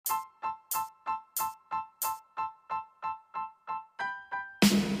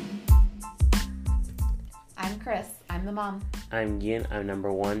Chris. I'm the mom. I'm Yin. I'm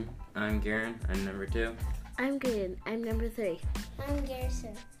number 1. I'm Garen. I'm number 2. I'm Good. I'm number 3. I'm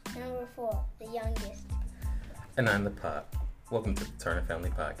Garrison, number 4, the youngest. And I'm the Pop. Welcome to the Turner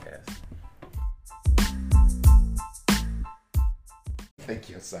Family Podcast. I think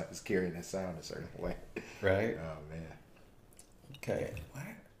your son is carrying that sound a certain way. Right? Oh, man. Okay. Why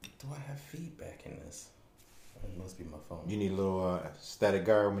do I have feedback in this? It must be my phone. You need a little static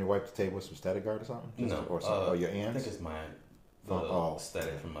guard when you wipe the table with some static guard or something? No. Or something? Or your I ends? think it's mine. The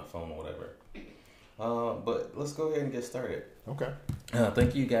static from my phone or whatever. But let's go ahead and get started. Okay.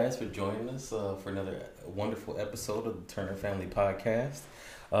 Thank you guys for joining us for another wonderful episode of the Turner Family Podcast.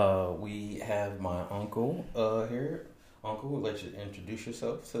 We have my uncle here. Uncle, would let you introduce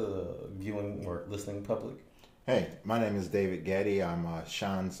yourself to the viewing or listening public. Hey, my name is David Gaddy. I'm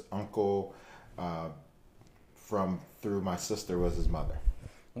Sean's uncle through my sister was his mother.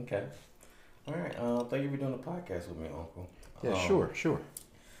 Okay. All right. Thank you for doing the podcast with me, Uncle. Yeah, sure.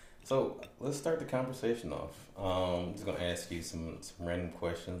 So let's start the conversation off. I'm just going to ask you some random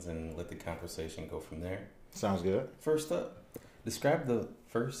questions and let the conversation go from there. Sounds good. First up, describe the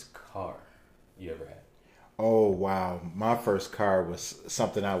first car you ever had. Oh, wow. My first car was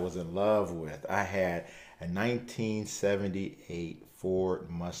something I was in love with. I had a 1978 Ford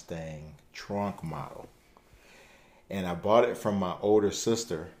Mustang trunk model. And I bought it from my older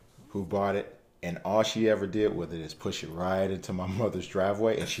sister who bought it. And all she ever did with it is push it right into my mother's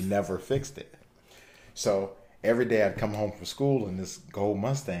driveway. And she never fixed it. So every day I'd come home from school and this gold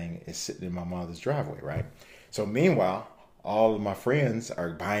Mustang is sitting in my mother's driveway, right? So meanwhile, all of my friends are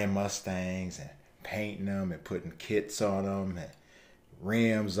buying Mustangs and painting them and putting kits on them and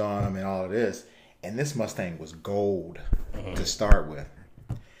rims on them and all of this. And this Mustang was gold to start with.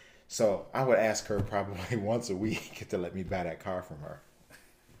 So I would ask her probably once a week to let me buy that car from her.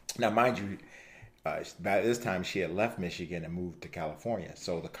 Now, mind you, by this time she had left Michigan and moved to California.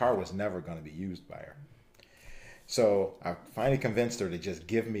 So the car was never going to be used by her. So I finally convinced her to just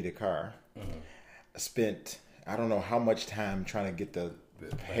give me the car. I spent, I don't know how much time trying to get the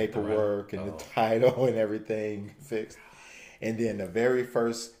paperwork and the title and everything fixed. And then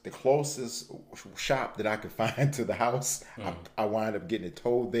the closest shop that I could find to the house, I wound up getting it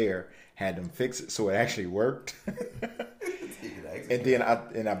towed there, had them fix it so it actually worked. And then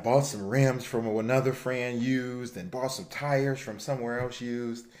I bought some rims from another friend used and bought some tires from somewhere else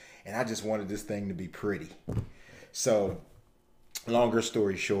used. And I just wanted this thing to be pretty. So longer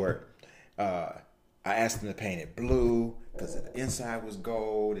story short, I asked them to paint it blue because the inside was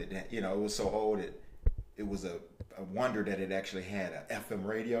gold. It was so old. It was a wonder that it actually had an FM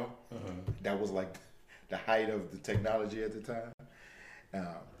radio. That was like the height of the technology at the time.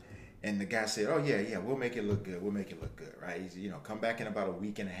 And the guy said, "Oh yeah, we'll make it look good. Right? He said, come back in about a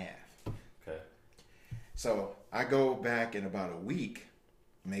week and a half." Okay. So I go back in about a week,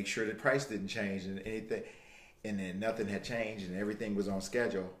 make sure the price didn't change and anything, and then nothing had changed and everything was on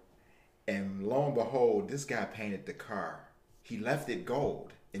schedule. And lo and behold, this guy painted the car. He left it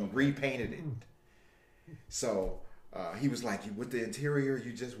gold and repainted it. So he was like, with the interior,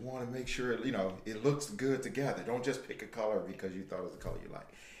 you just want to make sure, it looks good together. Don't just pick a color because you thought it was the color you like.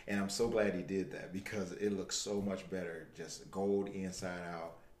 And I'm so glad he did that because it looks so much better. Just gold inside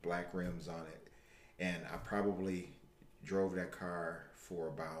out, black rims on it. And I probably drove that car for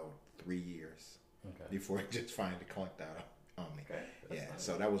about 3 years before it just finally clunked out on me. Okay. Yeah, nice.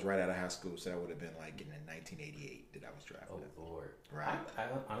 So that was right out of high school. So that would have been like in 1988 that I was driving. Oh, Lord. Right. I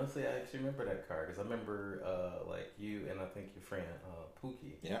honestly, I actually remember that car because I remember like you and I think your friend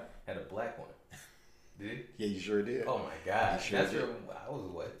Pookie had a black one. Did you? Yeah, you sure did. Oh, my God. Sure That's did. I was,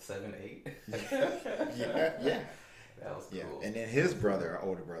 what, 7, 8? Yeah. That was cool. And then his brother, our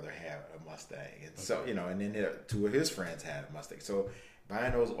older brother, had a Mustang. And so, and then two of his friends had a Mustang. So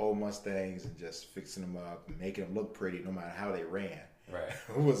buying those old Mustangs and just fixing them up and making them look pretty no matter how they ran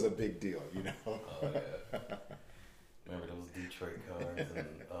was a big deal, Oh, yeah. Remember those Detroit cars?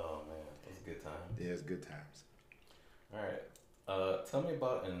 And, oh, man, those good times. Yeah, it's good times. All right. Tell me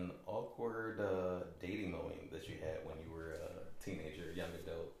about an awkward dating moment that you had when you were a teenager, young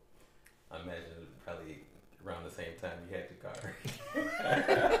adult. I imagine probably around the same time you had your car.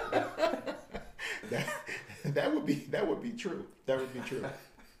 That would be true. That would be true.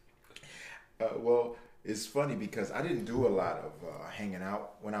 Well, it's funny because I didn't do a lot of hanging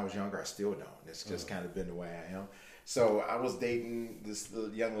out when I was younger. I still don't. It's just kind of been the way I am. So I was dating this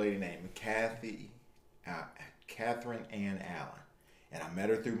young lady named Catherine Ann Allen. And I met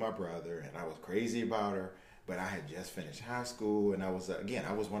her through my brother, and I was crazy about her, but I had just finished high school, and I was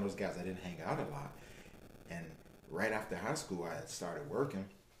one of those guys, I didn't hang out a lot. And right after high school, I had started working,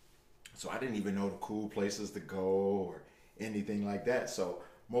 So I didn't even know the cool places to go or anything like that. So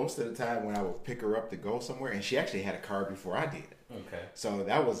most of the time when I would pick her up to go somewhere, and she actually had a car before I did. Okay. So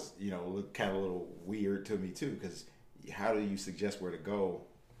that was, kind of a little weird to me too, because how do you suggest where to go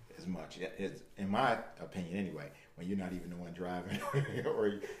as much? It's, in my opinion anyway, when you're not even the one driving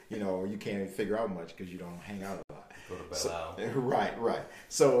or, you can't even figure out much because you don't hang out a lot. Go to Belle Isle. Right.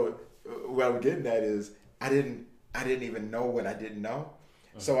 So what I'm getting at is I didn't even know what I didn't know.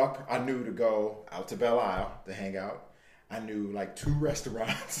 So I knew to go out to Belle Isle to hang out. I knew like 2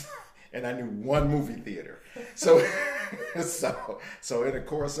 restaurants and I knew 1 movie theater. So in the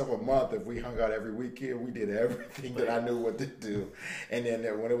course of a month, if we hung out every weekend, we did everything that I knew what to do. And then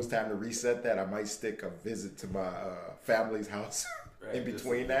when it was time to reset that, I might stick a visit to my family's house Right, in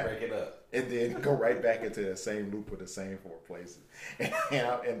between that. Break it up. And then go right back into the same loop with the same 4 places.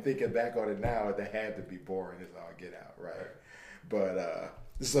 And thinking back on it now, that had to be boring as all get out, right? But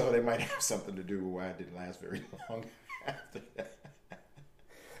so they might have something to do with why it didn't last very long after that.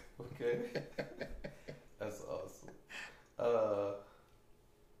 Okay. That's awesome. That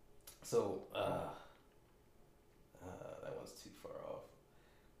one's too far off.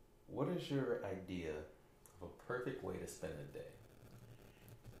 What is your idea of a perfect way to spend a day?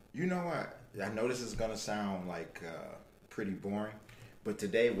 You know what? I know this is going to sound like pretty boring, but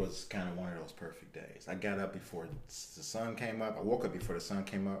today was kind of one of those perfect days. I got up before the sun came up. I woke up before the sun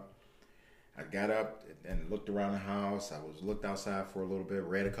came up. I got up and looked around the house. I looked outside for a little bit,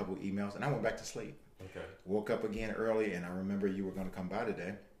 read a couple emails, and I went back to sleep. Okay. Woke up again early, and I remember you were going to come by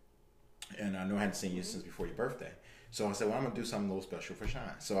today. And I know I hadn't seen you since before your birthday. So I said, well, I'm going to do something a little special for Sean.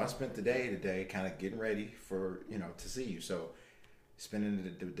 So I spent the day today kind of getting ready for, to see you. So spending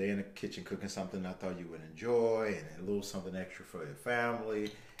the day in the kitchen cooking something I thought you would enjoy and a little something extra for your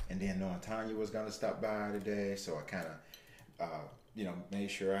family. And then knowing Tanya was going to stop by today. So I kind of, made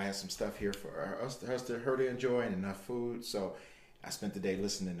sure I had some stuff here for her to enjoy and enough food. So I spent the day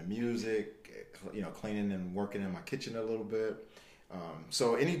listening to music, cleaning and working in my kitchen a little bit.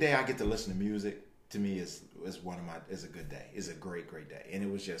 So any day I get to listen to music, to me is a good day. It's a great day, and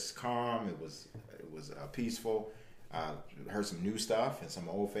it was just calm. It was peaceful. I heard some new stuff and some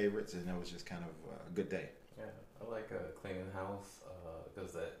old favorites, and it was just kind of a good day. Yeah, I like cleaning the house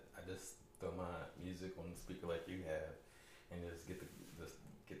because I just throw my music on the speaker like you have, and just get the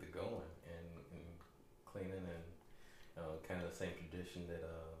going and cleaning and kind of the same tradition that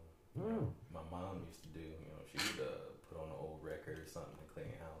my mom used to do. She would put on an old record or something to clean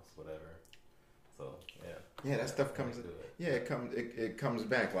the house, whatever. So yeah, that stuff comes. It comes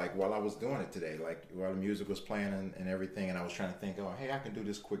back. Like while I was doing it today, like while the music was playing and everything, and I was trying to think, oh, hey, I can do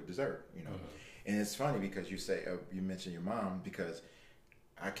this quick dessert, And it's funny because you mentioned your mom, because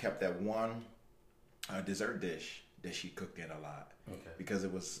I kept that one dessert dish that she cooked in a lot, because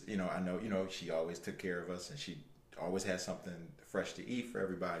it was, I know, she always took care of us, and she always had something fresh to eat for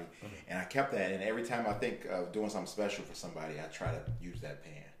everybody, and I kept that. And every time I think of doing something special for somebody, I try to use that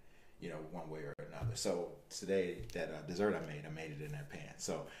pan, one way or another. So today, that dessert I made it in that pan.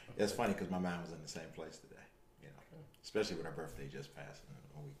 So it's funny because my mind was in the same place today, especially with her birthday just passing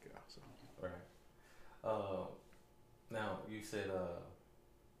a week ago. So. Right. Now you said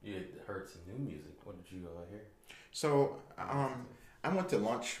you had heard some new music. What did you hear? So I went to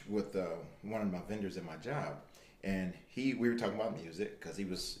lunch with one of my vendors at my job, and we were talking about music because he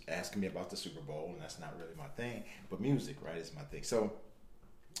was asking me about the Super Bowl, and that's not really my thing, but music, right, is my thing. So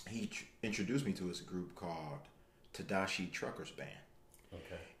he introduced me to this group called Tadashi Truckers Band.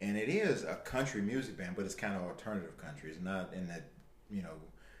 Okay. And it is a country music band, but it's kind of alternative country. It's not in that,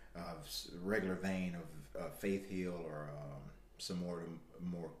 regular vein of Faith Hill or some more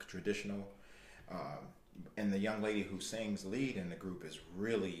traditional. And the young lady who sings lead in the group is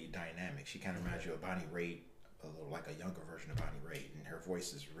really dynamic. She kind of reminds you of Bonnie Raitt, a little like a younger version of Bonnie Raitt, and her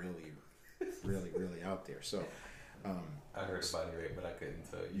voice is really, really, really out there. So I heard Bonnie Raitt, but I couldn't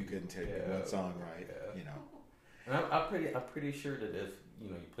tell you. You couldn't tell one song, right? Yeah. And I'm pretty sure that if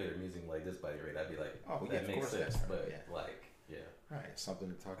you played her music like this Bonnie Raitt, I'd be like, oh, that makes sense. But right,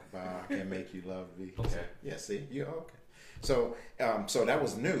 something to talk about. I Can't Make You Love Me. Okay. Yeah, see, you okay? So, so that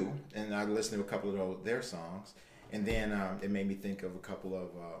was new, and I listened to a couple of their songs, and then it made me think of a couple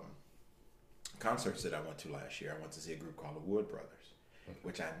of concerts that I went to last year. I went to see a group called the Wood Brothers,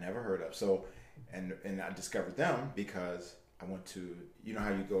 which I'd never heard of. So, and I discovered them because I went to, how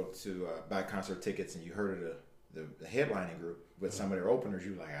you go to buy concert tickets and you heard of the headlining group, but some of their openers,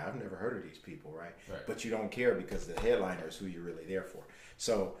 you're like, I've never heard of these people, right? But you don't care because the headliner is who you're really there for.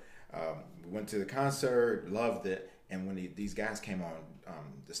 So, we went to the concert, loved it. And when these guys came on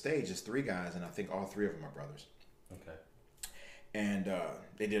the stage, it's 3 guys, and I think all 3 of them are brothers. Okay. And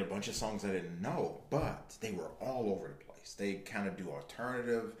they did a bunch of songs I didn't know, but they were all over the place. They kind of do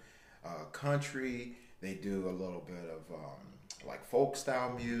alternative country. They do a little bit of like folk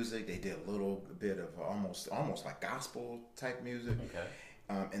style music. They did a little bit of almost like gospel type music. Okay.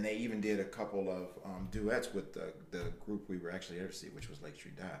 And they even did a couple of duets with the group we were actually there to see, which was Lake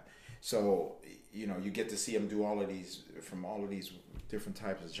Street Dive. So, you know, you get to see them do all of these different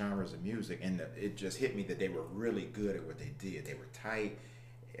types of genres of music, and it just hit me that they were really good at what they did. They were tight.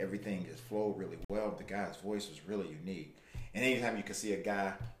 Everything just flowed really well. The guy's voice was really unique. And anytime you can see a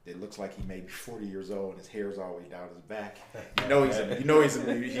guy that looks like he may be 40 years old and his hair's all the way down his back, he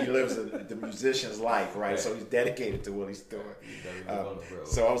lives the musician's life, right? So he's dedicated to what he's doing.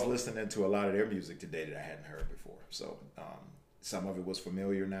 So I was listening to a lot of their music today that I hadn't heard before. So some of it was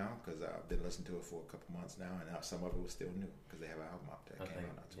familiar now because I've been listening to it for a couple months now, and some of it was still new because they have an album out there. I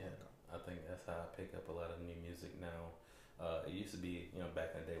think that's how I pick up a lot of new music now. It used to be,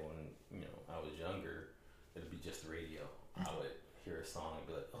 back in the day when, I was younger, it'd be just the radio. I would hear a song and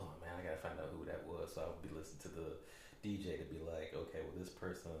be like, oh man, I gotta find out who that was. So I would be listening to the DJ to be like, okay, well, this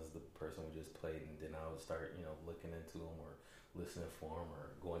person is the person we just played. And then I would start, looking into them or listening for them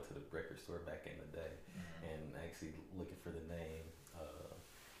or going to the record store back in the day and actually looking for the name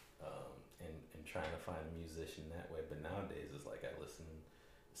and trying to find a musician that way. But nowadays it's like I listen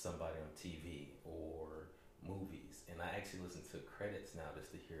to somebody on TV or movies, and I actually listen to credits now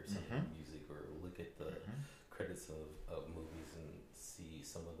just to hear some of the music or look at the credits of movies and see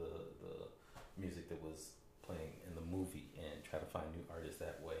some of the music that was playing in the movie and try to find new artists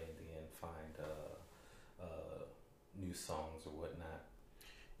that way, and then find new songs or whatnot.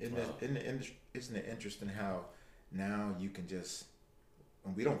 Isn't it interesting how now you can just,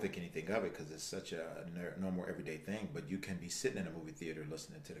 and we don't think anything of it because it's such a normal everyday thing, but you can be sitting in a movie theater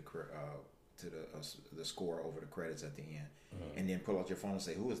listening to the score over the credits at the end, and then pull out your phone and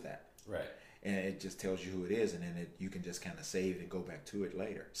say, who is that? Right. And it just tells you who it is, and then you can just kind of save and go back to it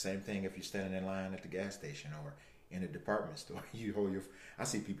later. Same thing if you're standing in line at the gas station or in a department store. I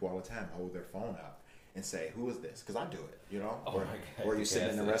see people all the time hold their phone out and say, who is this? Because I do it, or you're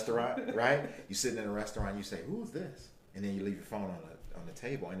sitting in a restaurant, right? You're sitting in a restaurant, you say, who is this? And then you leave your phone on the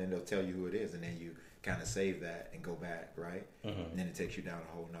table, and then they'll tell you who it is, and then you kind of save that and go back, right? And then it takes you down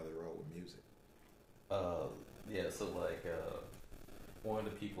a whole nother road with music. So like one of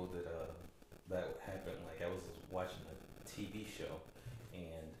the people that happened, like I was watching a TV show,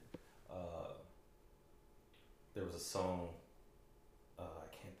 and there was a song, I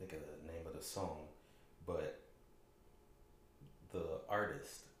can't think of the name of the song, but the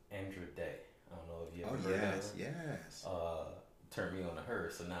artist, Andrew Day, I don't know if you ever heard of her. Yes. Turned me on to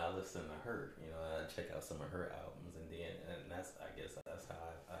her, so now I listen to her, I check out some of her albums, and that's, I guess that's how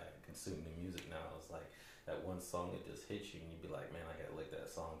I consume the music now. It's like that one song that just hits you, and you be like, man, I gotta look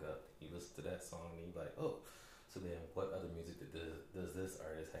that song up. You listen to that song, and you be like, oh, so then what other music does this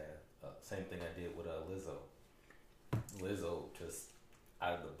artist have? Same thing I did with Lizzo. Lizzo, just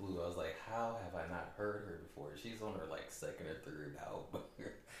out of the blue, I was like, how have I not heard her before? She's on her like second or third album.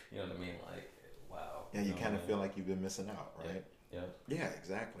 You know what I mean? Like, wow. Yeah, you kind of feel like you've been missing out, right? Yeah,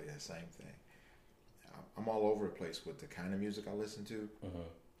 exactly. The same thing. I'm all over the place with the kind of music I listen to,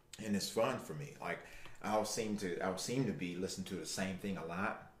 and it's fun for me. Like I'll seem to be listening to the same thing a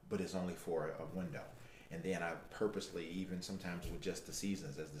lot, but it's only for a window. And then I purposely, even sometimes with just the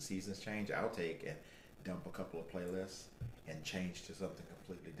seasons, as the seasons change, I'll take and dump a couple of playlists and change to something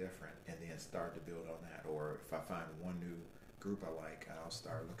completely different, and then start to build on that. Or if I find one new group I like, I'll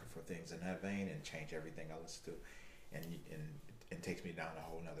start looking for things in that vein and change everything I listen to, and it takes me down a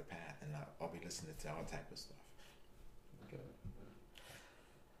whole nother path, and I'll be listening to all type of stuff. Okay.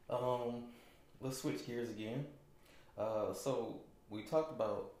 Let's switch gears again. So we talked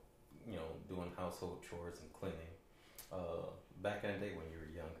about, doing household chores and cleaning. Back in the day when you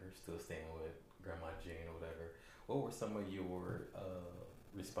were younger, still staying with Grandma Jane or whatever, what were some of your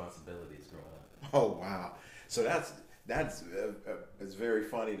responsibilities growing up? Oh wow! So that's it's very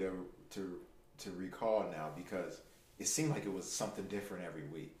funny to recall now, because it seemed like it was something different every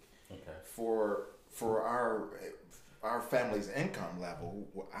week. Okay. For our family's income level,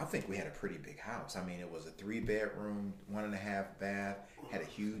 I think we had a pretty big house. I mean, it was a 3-bedroom, 1.5 bath, had a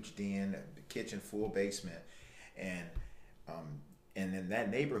huge den, a kitchen, full basement, and in that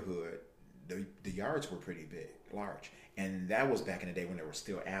neighborhood, the yards were pretty big, large, and that was back in the day when there were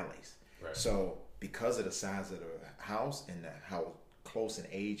still alleys. Right. So because of the size of the house and how close in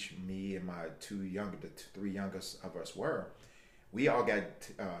age me and my the three youngest of us were, we all got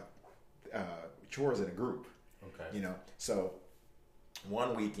chores in a group. Okay. So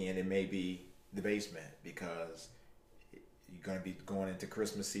one weekend it may be the basement because you're going to be going into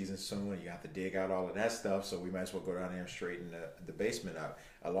Christmas season soon. You have to dig out all of that stuff, so we might as well go down there and straighten the basement up.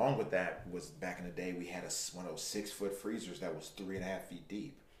 Along with that was back in the day we had one of those 6-foot freezers that was 3.5 feet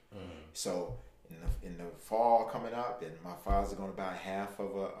deep. So in the fall coming up, and my father's going to buy half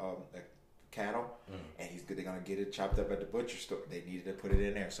of a cattle, and they're going to get it chopped up at the butcher store. They needed to put it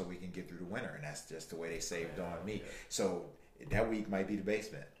in there so we can get through the winter, and that's just the way they saved on meat. So that week might be the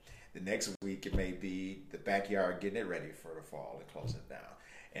basement. The next week it may be the backyard, getting it ready for the fall and closing it down.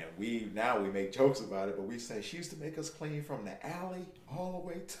 And we make jokes about it, but we say she used to make us clean from the alley all the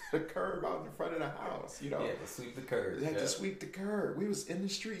way to the curb out in front of the house. You know, Yeah, to sweep the curb. they had to sweep the curb. We was in the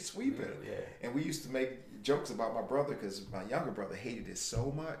street sweeping, Yeah. and we used to make jokes about my brother because my younger brother hated it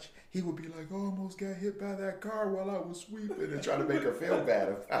so much. He would be like, "Oh, I almost got hit by that car while I was sweeping," and try to make her feel bad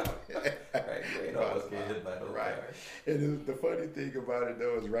about it. Right, you ain't always get hit by no Right. car. And the funny thing about it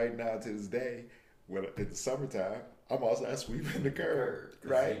though is right now to this day, when in the summertime, I'm also sweeping the curb, 'Cause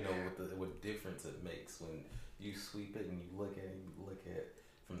right? You know what difference it makes when you sweep it and you look at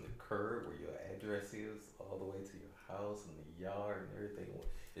from the curb where your address is all the way to your house and the yard and everything.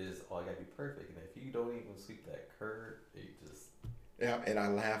 It just all gotta be perfect. And if you don't even sweep that curb, you just Yeah, and I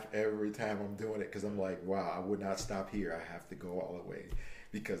laugh every time I'm doing it because I'm like, wow, I would not stop here. I have to go all the way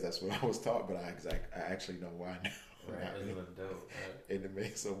because that's what I was taught. But I actually know why now. right as an adult. Right? And it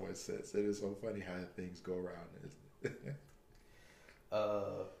makes so much sense. It is so funny how things go around.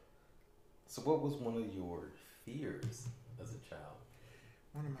 So what was one of your fears as a child?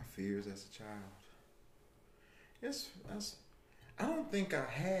 One of my fears as a child. I don't think I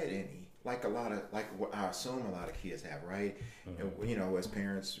had any. Like what I assume a lot of kids have, right? And, you know, as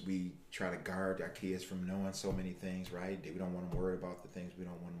parents, we try to guard our kids from knowing so many things, right? We don't want them worried about the things we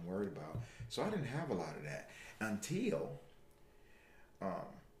don't want them worried about. So I didn't have a lot of that until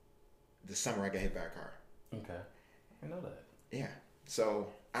the summer I got hit by a car. Okay, I know that. Yeah. So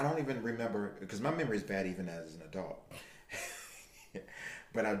I don't even remember, because my memory is bad even as an adult.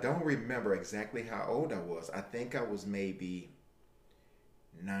 But I don't remember exactly how old I was. I think I was maybe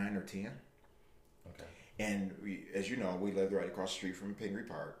 9 or 10. Okay. And as you know, we lived right across the street from Pingree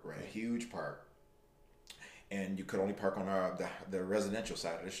Park, right? A huge park. And you could only park on the residential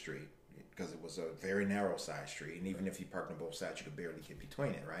side of the street because it was a very narrow side street. And even if you parked on both sides, you could barely get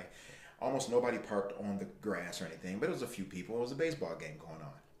between it, right? Almost nobody parked on the grass or anything, but it was a few people. It was a baseball game going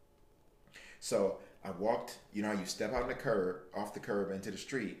on. So I walked, you know, you step out off the curb into the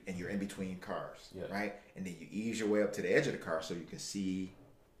street, and you're in between cars, right? And then you ease your way up to the edge of the car so you can see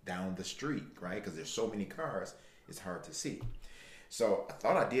down the street, right? Because there's so many cars, it's hard to see. So I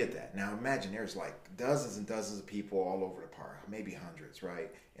thought I did that. Now imagine there's like dozens and dozens of people all over the park, maybe hundreds,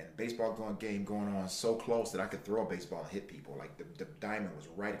 right? And baseball game going on so close that I could throw a baseball and hit people. Like the diamond was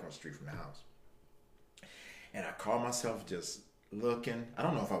right across the street from the house. And I caught myself just looking. I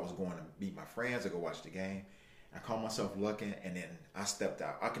don't know if I was going to meet my friends or go watch the game. I caught myself looking, and then I stepped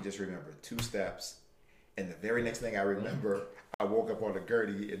out. I could just remember 2 steps. And the very next thing I remember, I woke up on the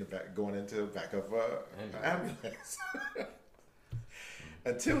Gertie in the back, going into the back of an ambulance.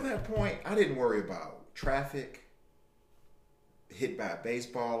 Until that point, I didn't worry about traffic, hit by a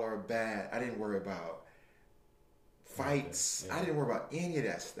baseball or a bat. I didn't worry about fights. I didn't worry about any of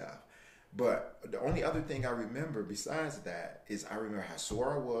that stuff. But the only other thing I remember besides that is I remember how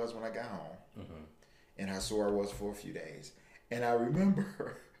sore I was when I got home, and how sore I was for a few days. And I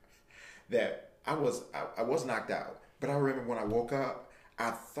remember that I was knocked out. But I remember when I woke up,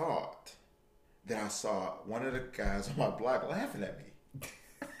 I thought that I saw one of the guys on my block laughing at me.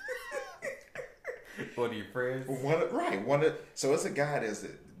 One of your friends? So it's a guy that's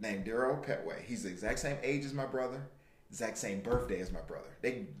named Daryl Petway. He's the exact same age as my brother, exact same birthday as my brother.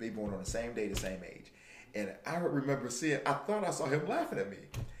 They born on the same day, the same age. And I remember I thought I saw him laughing at me,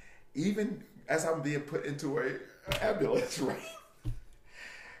 even as I'm being put into an ambulance, right?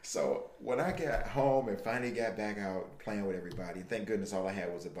 So when I got home and finally got back out playing with everybody, thank goodness all I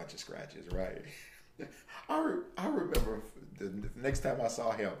had was a bunch of scratches, right? I remember the next time I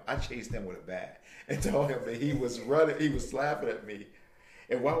saw him, I chased him with a bat and told him that he was running, he was laughing at me.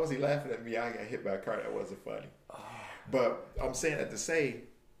 And why was he laughing at me? I got hit by a car. That wasn't funny. But I'm saying that to say,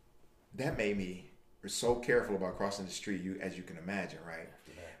 that made me so careful about crossing the street, as you can imagine, right?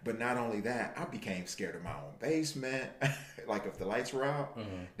 But not only that, I became scared of my own basement. Like if the lights were out,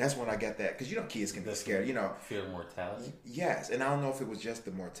 that's when I got that. Because, you know, kids can be scared, you know. Fear of mortality? Yes. And I don't know if it was just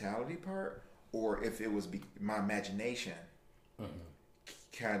the mortality part or if it was my imagination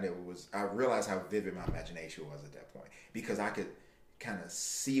kind of was. I realized how vivid my imagination was at that point. Because I could kind of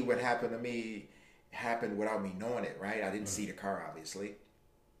see what happened to me happened without me knowing it, right? I didn't see the car, obviously.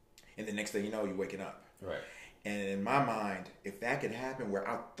 And the next thing you know, you're waking up. Right. And in my mind, if that could happen where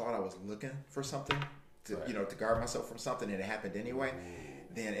I thought I was looking for something to, to guard myself from something and it happened anyway,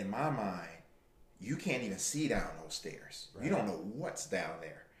 then in my mind, you can't even see down those stairs. Right. You don't know what's down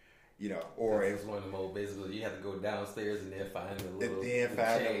there. Or it's one of the most basically you have to go downstairs and then find the little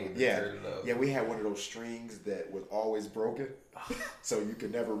chain. Yeah, we had one of those strings that was always broken, so you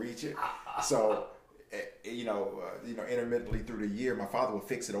could never reach it. So, intermittently through the year, my father would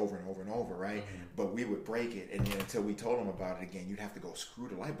fix it over and over and over, right? Mm-hmm. But we would break it, and then until we told him about it again, you'd have to go screw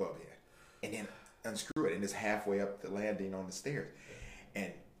the light bulb in, and then unscrew it, and it's halfway up the landing on the stairs,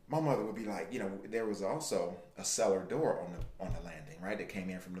 and my mother would be like, there was also a cellar door on the landing, right, that came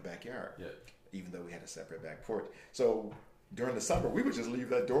in from the backyard. Yeah. Even though we had a separate back porch. So during the summer, we would just leave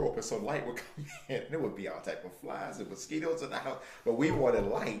that door open so light would come in. And there would be all type of flies and mosquitoes in the house. But we wanted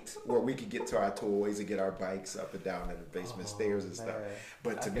light where we could get to our toys and get our bikes up and down in the basement stairs and stuff.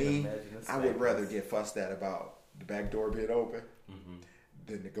 But to me, I would rather get fussed at about the back door being open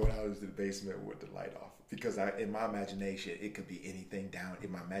than to go down into the basement with the light off. Because in my imagination, it could be anything down.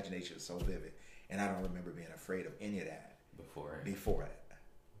 My imagination is so vivid. And I don't remember being afraid of any of that before that. Okay.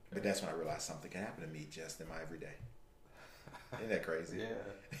 But that's when I realized something can happen to me just in my everyday. Isn't that crazy?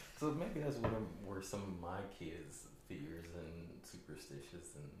 Yeah. So maybe that's where some of my kids' fears and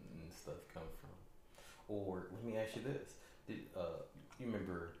superstitions and stuff come from. Or let me ask you this: you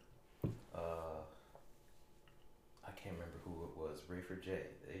remember? I can't remember who it was. Rayford J.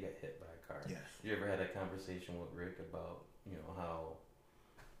 They got hit by a car. Yes. You ever had a conversation with Rick about how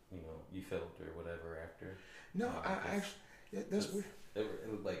you felt or whatever after? No, I actually that's weird. It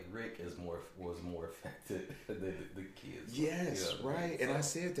was like Rick was more affected than the kids. Yes, right. And I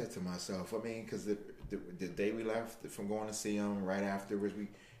said that to myself. I mean, because the day we left from going to see him, right afterwards, we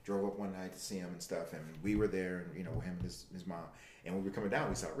drove up one night to see him and stuff, and we were there, and him and his mom. And when we were coming down,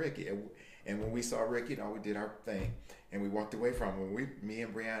 we saw Rick, and when we saw Rick, we did our thing, and we walked away from him. Me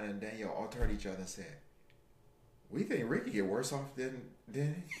and Brianna and Danielle all turned to each other and said, "We think Ricky get worse off than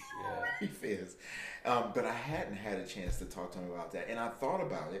he feels." But I hadn't had a chance to talk to him about that, and I thought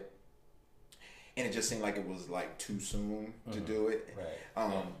about it, and it just seemed like it was like too soon to do it.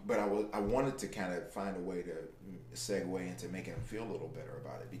 Right. But I wanted to kind of find a way to segue into making him feel a little better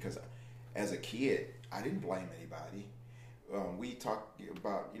about it, because as a kid, I didn't blame anybody. We talk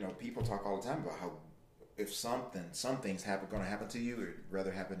about, people talk all the time about how if some things going to happen to you, it'd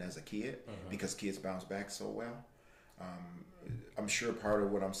rather happen as a kid because kids bounce back so well. I'm sure part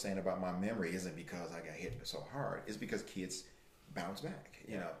of what I'm saying about my memory isn't because I got hit so hard. It's because kids bounce back,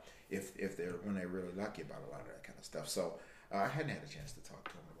 if they're when they're really lucky about a lot of that kind of stuff. So I hadn't had a chance to talk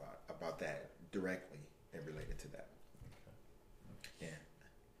to him about that directly and related to that. Okay. Yeah,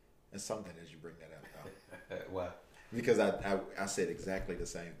 it's something as you bring that up. Why? Because I said exactly the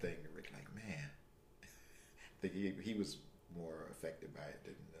same thing to Rick. Like, man, I think he was more affected by it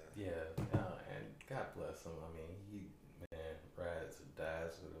than. And God bless him. I mean, he rides and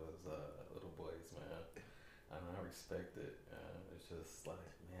dies with those little boys, man. And I respect it. It's just like,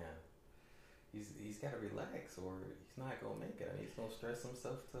 man, he's got to relax, or he's not gonna make it. I mean, he's gonna stress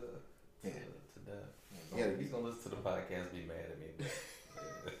himself to death. So he's gonna listen to the podcast, and be mad at me.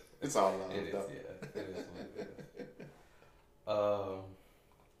 But, it's all love. It is, yeah. It is what it is.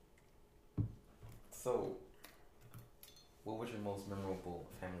 So, what was your most memorable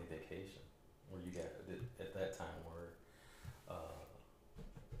family vacation? Where you got at that time, where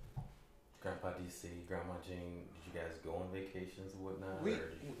Grandpa DC, Grandma Jean, did you guys go on vacations and whatnot?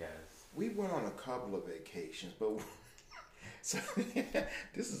 We went on a couple of vacations, but so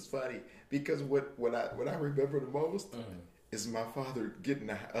this is funny because what I remember the most is my father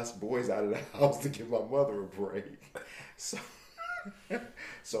getting us boys out of the house to give my mother a break. So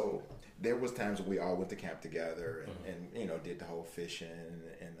there was times when we all went to camp together and did the whole fishing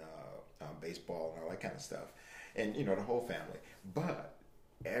and baseball and all that kind of stuff, and the whole family. But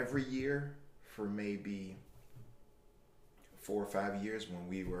every year for maybe 4 or 5 years, when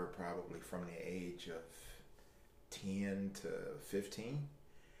we were probably from the age of 10 to 15,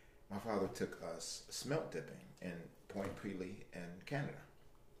 my father took us smelt dipping in Point Pelee in Canada,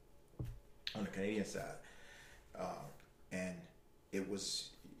 on the Canadian side, and it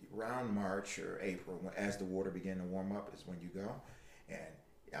was around March or April, as the water began to warm up, is when you go.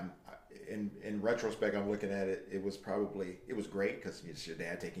 And in retrospect, I'm looking at it. It was great because it's your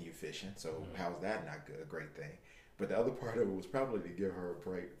dad taking you fishing. So how's that not a great thing? But the other part of it was probably to give her a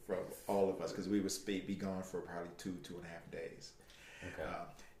break from all of us, because we would be gone for probably 2.5 days. Okay.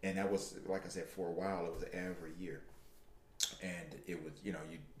 And that was, like I said, for a while, it was every year. And it was, you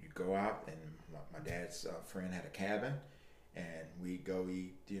go out, and my dad's friend had a cabin, and we go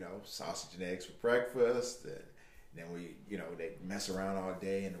eat, sausage and eggs for breakfast, and then they mess around all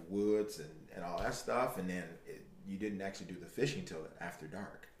day in the woods and all that stuff, and then you didn't actually do the fishing till after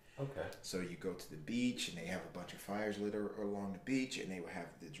dark. Okay. So you go to the beach, and they have a bunch of fires lit along the beach, and they would have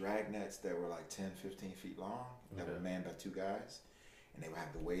the drag nets that were like 10, 15 feet long that were manned by 2 guys, and they would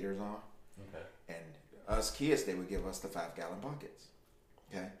have the waders on. Okay. And us kids, they would give us the 5-gallon buckets.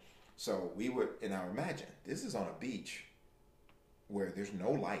 Okay. So we would, and now imagine, this is on a beach where there's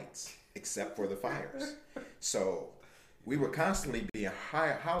no lights except for the fires. So we were constantly being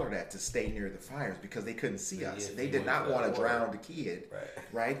hollered at to stay near the fires because they couldn't see us. They did not want to drown the kid,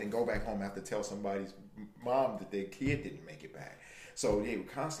 right? And go back home and have to tell somebody's mom that their kid didn't make it back. So they were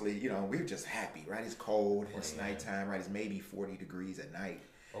constantly, we were just happy, right? It's cold, it's nighttime, right? It's maybe 40 degrees at night.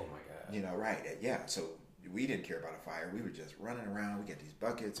 Oh my God. Right? Yeah. So we didn't care about a fire. We were just running around. We get these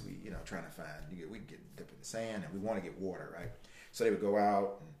buckets. We, trying to find. We get dip in the sand, and we want to get water, right? So they would go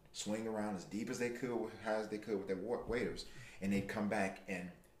out and swing around as deep as they could, high as they could with their waders, and they'd come back, and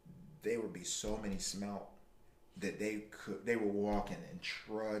there would be so many smelt that they were walking and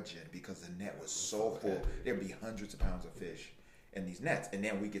trudging because the net was so full. There'd be hundreds of pounds of fish in these nets, and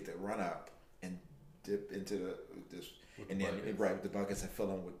then we get to run up and dip into the buckets and fill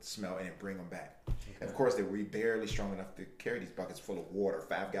them with smelt and then bring them back. Okay. And of course, they were barely strong enough to carry these buckets full of water,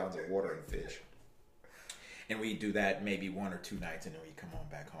 5 gallons of water and fish. And we do that maybe 1 or 2 nights, and then we come on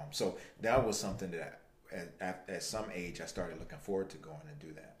back home. So that was something that at some age I started looking forward to going and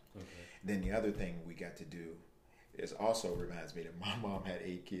do that. Okay. Then the other thing we got to do is also reminds me that my mom had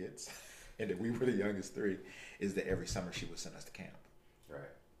 8 kids and that we were the youngest 3, is that every summer she would send us to camp. Right.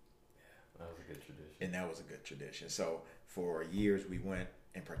 Yeah, that was a good tradition. And that was a good tradition. So for years we went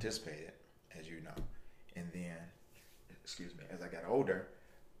and participated, as you know. And then, as I got older,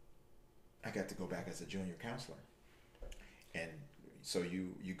 I got to go back as a junior counselor. And so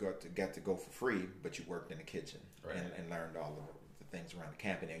you got to go for free, but you worked in the kitchen and learned all of the things around the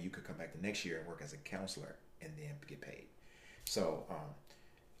camp. And then you could come back the next year and work as a counselor and then get paid. So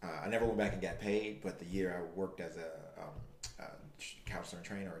I never went back and got paid, but the year I worked as a counselor and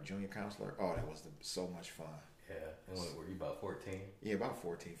trainer or a junior counselor, that was so much fun. Yeah. And were you about 14? Yeah, about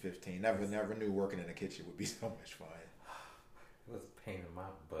 14, 15. Never knew working in the kitchen would be so much fun. It was a pain in my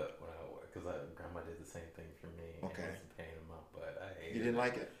butt because grandma did the same thing for me. Okay. It was a pain in my butt. I hated it. You didn't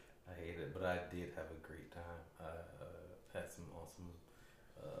like it? I hated it, but I did have a great time. I had some awesome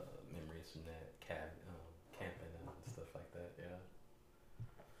memories from that camping and stuff like that. Yeah.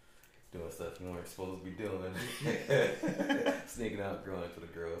 Doing stuff you weren't supposed to be doing. Sneaking out, going to the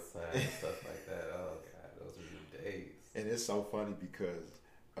girls' side and stuff like that. Oh, God, those were the days. And it's so funny because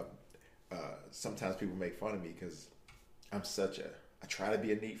sometimes people make fun of me because I'm I try to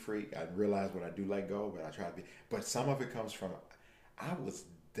be a neat freak. I realize when I do let go, but I try to be. But some of it comes from, I was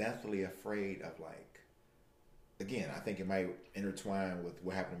deathly afraid of again, I think it might intertwine with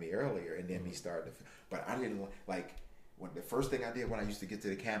what happened to me earlier and then me starting to, but I didn't when the first thing I did when I used to get to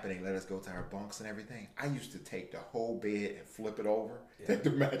the camp and they let us go to our bunks and everything, I used to take the whole bed and flip it over, take the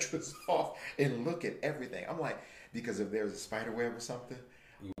mattress off and look at everything. I'm like, because if there's a spider web or something,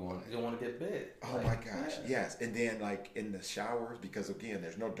 you don't want to get bit. Oh my gosh, yes. And then in the showers, because again,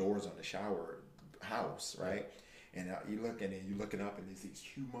 there's no doors on the shower house, right? And you look and then you're looking up and there's these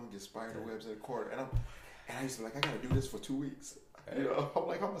humongous spider webs in the corner. And I used to I got to do this for 2 weeks. I'm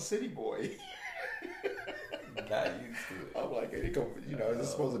like, I'm a city boy. Got used to it. I'm like, it's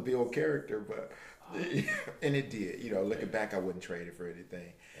supposed to build character, but and it did. Looking back, I wouldn't trade it for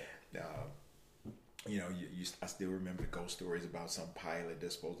anything. I still remember the ghost stories about some pilot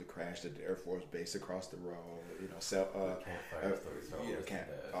that's supposed to crash at the Air Force Base across the road. Campfire stories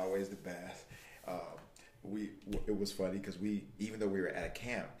are always the best. It was funny because even though we were at a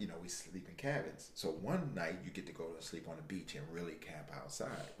camp, we sleep in cabins. So one night you get to go to sleep on the beach and really camp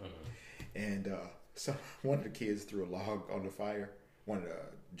outside. Mm-hmm. And so one of the kids threw a log on the fire. One of the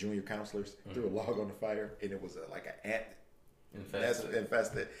junior counselors threw a log on the fire, and it was an ant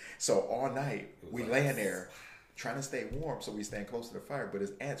infested. So all night we laying there trying to stay warm, so we stand close to the fire, but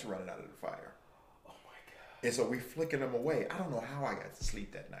there's ants running out of the fire. Oh my God. And so we flicking them away. I don't know how I got to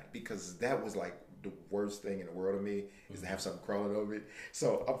sleep that night because that was the worst thing in the world to me is to have something crawling over me.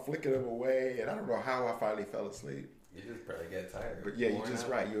 So I'm flicking them away, and I don't know how I finally fell asleep. You just probably get tired. But yeah, you're just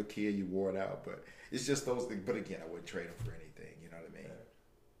right. You're a kid, you worn out. But it's just those things. But again, I wouldn't trade them for anything. You know what I mean?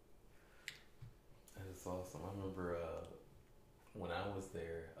 That is awesome. I remember when I was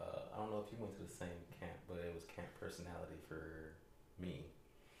there, I don't know if you went to the same camp, but it was Camp Personality for me.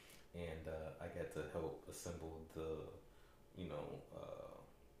 And I got to help assemble the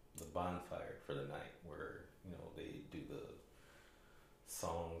bonfire for the night where, they do the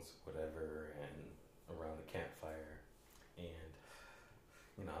songs, whatever, and around the campfire. And,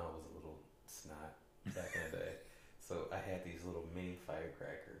 you know, I was a little snot back in the day. So I had these little mini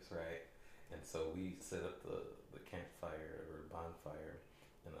firecrackers, right? And so we set up the campfire or bonfire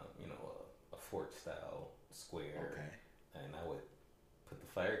in a fort style square. Okay. And I would put the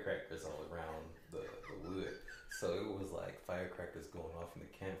firecrackers all around the wood. So it was like firecrackers going off in the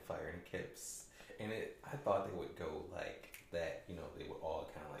campfire, and I thought they would go like that, you know, they would all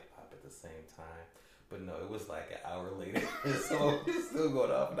kind of like pop at the same time. But no, it was like an hour later, so it was still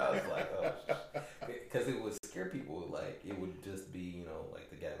going off, and I was like, oh, because it would scare people. Like it would just be, you know, like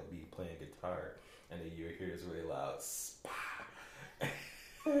the guy would be playing guitar, and then you would hear this really loud spah.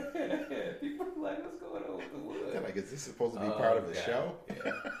 People were like, what's going on with the wood? Yeah, like, is this supposed to be part of the show?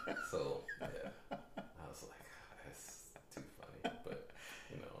 Yeah. So, yeah. I was like, that's too funny. But,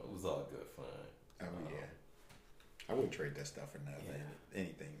 you know, it was all good fun. Oh, yeah. I wouldn't trade that stuff for nothing. Yeah.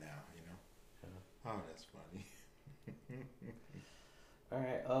 Anything now, you know? Yeah. Oh, that's funny. All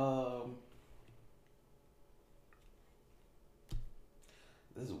right.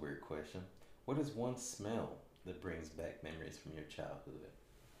 This is a weird question. What is one smell that brings back memories from your childhood?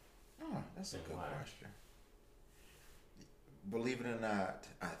 Oh, that's a good question. Believe it or not,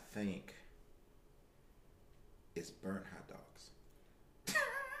 I think it's burnt hot dogs.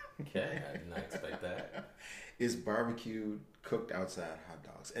 Okay, I did not expect that. It's barbecued, cooked outside hot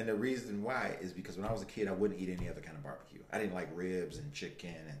dogs. And the reason why is because when I was a kid, I wouldn't eat any other kind of barbecue. I didn't like ribs and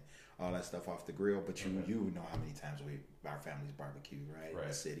chicken and all that stuff off the grill. But you know how many times our family's barbecued, right? In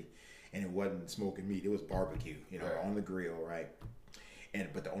the city. And it wasn't smoking meat. It was barbecue, you know, on the grill, right?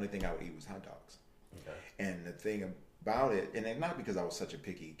 But the only thing I would eat was hot dogs. Okay. And the thing about it, and not because I was such a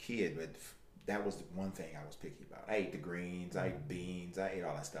picky kid, but that was the one thing I was picky about. I ate the greens, I ate beans, I ate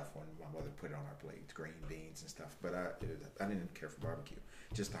all that stuff when my mother put it on our plates, green beans and stuff. But I didn't care for barbecue,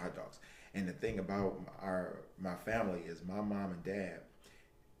 just the hot dogs. And the thing about my family is my mom and dad,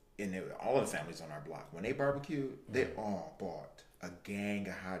 and all of the families on our block, when they barbecued, they all bought a gang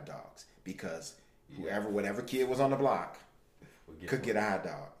of hot dogs because whatever kid was on the block could get a hot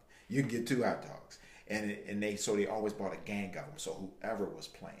dog. You could get 2 hot dogs. And they always bought a gang of them. So whoever was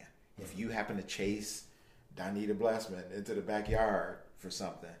playing, if you happen to chase Donita Blessman into the backyard for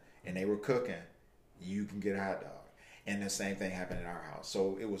something and they were cooking, you can get a hot dog. And the same thing happened in our house.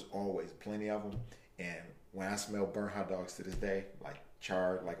 So it was always plenty of them. And when I smell burnt hot dogs to this day, like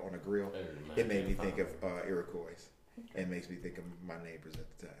charred, like on a grill, it made me think of Iroquois. It makes me think of my neighbors at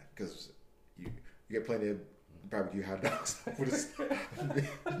the time. Because you get plenty of barbecue hot dogs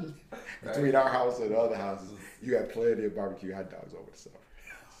between our house and the other houses. You got plenty of barbecue hot dogs over the summer.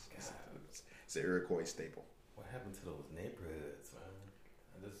 It's an Iroquois staple. What happened to those neighborhoods, man?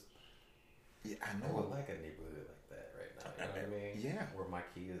 I know. would like a neighborhood like that right now. You know what I mean? Yeah. Where my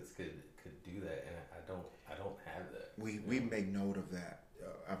kids could do that, and I don't have that. We make note of that.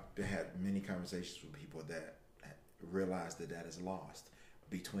 I've had many conversations with people that realize that is lost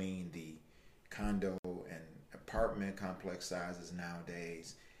between the condo and apartment complex sizes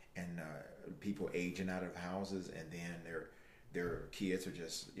nowadays, and people aging out of houses, and then their kids are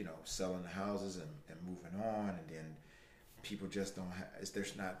just selling the houses and moving on, and then people just don't have. It's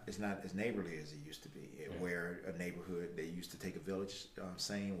not as neighborly as it used to be. Where a neighborhood, they used to take a village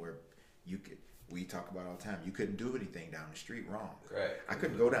saying where we talk about all the time. You couldn't do anything down the street wrong. Right. I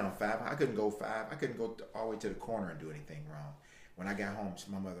couldn't go down 5. I couldn't go 5. I couldn't go all the way to the corner and do anything wrong. When I got home,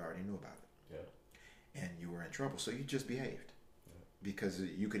 my mother already knew about it. Yeah. And you were in trouble, so you just behaved. Yeah. Because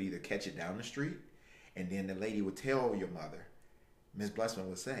you could either catch it down the street, and then the lady would tell your mother, Miss Blessman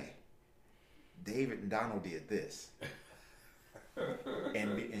would say, David and Donald did this.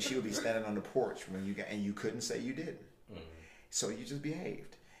 and she would be standing on the porch and you couldn't say you didn't. Mm-hmm. So you just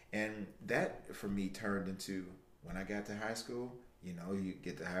behaved. And that, for me, turned into, when I got to high school, you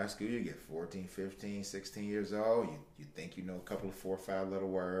get to high school, you get 14, 15, 16 years old, you think you know a couple of 4 or 5 little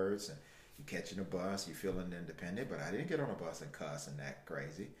words, and you're catching a bus, you're feeling independent, but I didn't get on a bus and cuss and act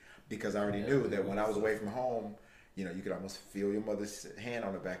crazy, because I already knew that when I was away from home, you could almost feel your mother's hand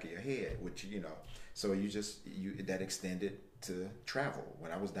on the back of your head, which, so that extended to travel.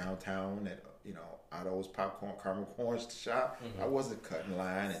 When I was downtown at, Otto's Popcorn, Caramel Corn shop, I wasn't cutting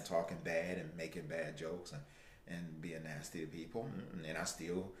line and talking bad and making bad jokes and being nasty to people. And I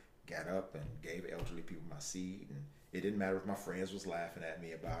still got up and gave elderly people my seat. And it didn't matter if my friends was laughing at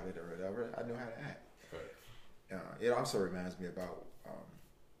me about it or whatever. I knew how to act. Right. It also reminds me about,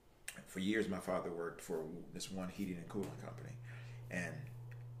 for years my father worked for this one heating and cooling company. And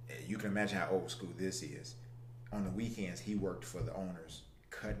you can imagine how old school this is. On the weekends, he worked for the owners,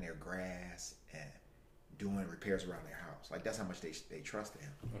 cutting their grass and doing repairs around their house. Like that's how much they trusted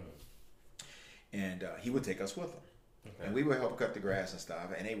him. Mm-hmm. And he would take us with him, Okay. and we would help cut the grass and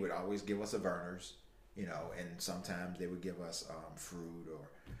stuff. And they would always give us a Verner's, you know. And sometimes they would give us fruit or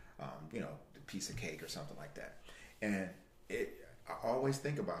a piece of cake or something like that. And I always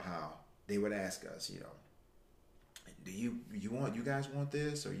think about how they would ask us, you know, do you guys want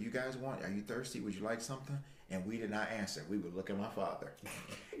this, or are you thirsty? Would you like something? And we did not answer. We would look at my father,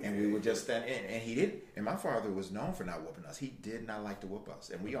 and we would just stand in. And he didn't. And my father was known for not whooping us. He did not like to whoop us,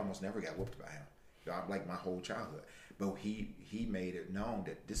 and we almost never got whooped by him, like my whole childhood. But he made it known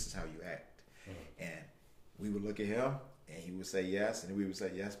that this is how you act. Mm-hmm. And we would look at him, and he would say yes, and we would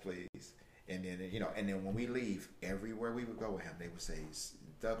say yes, please. And then and then when we leave, everywhere we would go with him, they would say,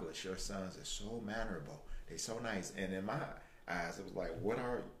 Douglas, your sons are so mannerable. They're so nice. And in my eyes, it was like, what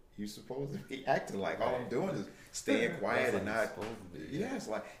are you supposed to be acting like? All I'm doing is staying quiet and not. Yes,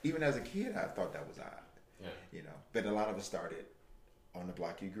 like even as a kid, I thought that was odd. Yeah. You know, but a lot of it started on the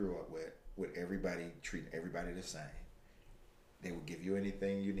block you grew up with everybody treating everybody the same. They would give you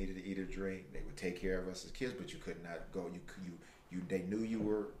anything you needed to eat or drink. They would take care of us as kids, but you could not go. They knew you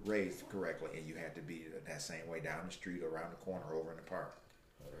were raised correctly, and you had to be that same way down the street, around the corner, over in the park.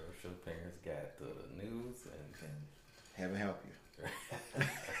 Your parents got the news and heaven help you.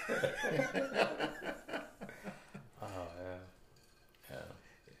 Oh yeah.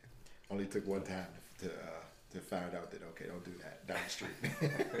 Only took one time to find out that don't do that down the street.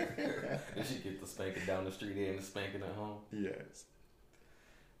 Did she get the spanking down the street and the spanking at home? Yes.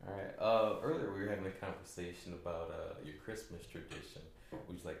 All right. Earlier we were having a conversation about your Christmas tradition.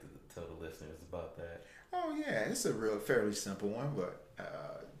 Would you like to tell the listeners about that? Oh yeah, it's a fairly simple one, but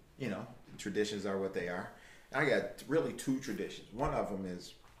traditions are what they are. I got really two traditions. One of them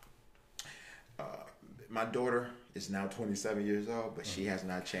is my daughter is now 27 years old, but she has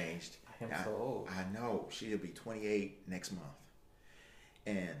not changed. I am so old. I know. She'll be 28 next month.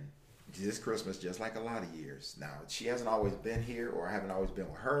 And this Christmas, just like a lot of years. Now, she hasn't always been here, or I haven't always been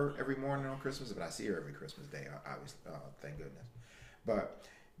with her every morning on Christmas, but I see her every Christmas day, obviously, thank goodness. But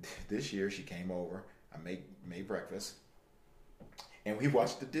this year, she came over. I made breakfast. And we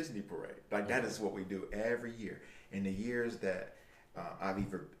watched the Disney parade. Like, that is what we do every year. In the years that I've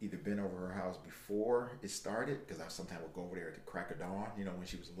either been over her house before it started, because I sometimes would go over there at the crack of dawn, when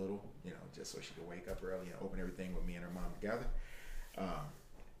she was little, just so she could wake up early and open everything with me and her mom together.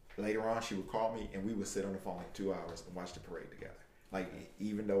 Later on, she would call me, and we would sit on the phone like 2 hours and watch the parade together. Like,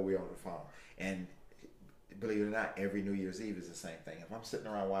 even though we're on the phone. And believe it or not, every New Year's Eve is the same thing. If I'm sitting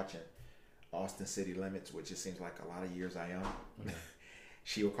around watching Austin City Limits, which it seems like a lot of years I am,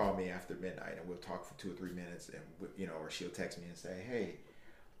 she'll call me after midnight, and we'll talk for 2 or 3 minutes, and or she'll text me and say, "Hey,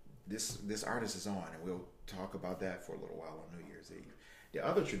 this artist is on," and we'll talk about that for a little while on New Year's Eve. The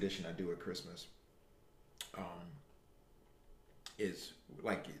other tradition I do at Christmas is,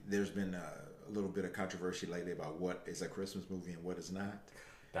 like, there's been a little bit of controversy lately about what is a Christmas movie and what is not.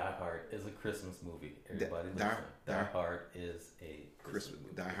 Die Hard is a Christmas movie. Everybody listen. Die Hard is a Christmas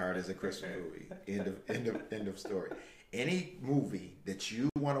movie. Die Hard is a Christmas movie. End of story. Any movie that you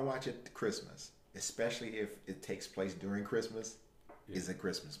want to watch at Christmas, especially if it takes place during Christmas, is a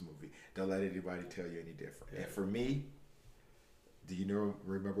Christmas movie. Don't let anybody tell you any different. Yeah. And for me, do you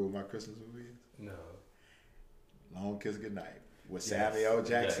remember what my Christmas movie is? No. Long Kiss Goodnight with Samuel L.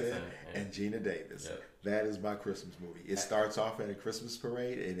 Jackson and Gina Davis. Yep. That is my Christmas movie. It starts off at a Christmas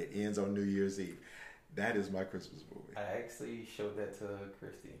parade and it ends on New Year's Eve. That is my Christmas movie. I actually showed that to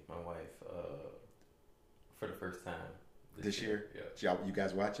Christy, my wife, for the first time this year. Yeah. You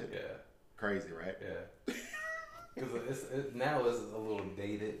guys watch it? Yeah. Crazy, right? Yeah. Because now it's a little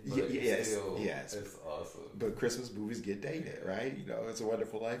dated, but it's awesome. But Christmas movies get dated, right? It's a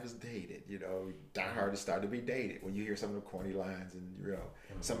Wonderful Life is dated. Die Hard is starting to be dated when you hear some of the corny lines and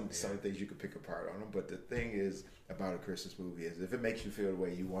some of the things you could pick apart on them. But the thing is about a Christmas movie is if it makes you feel the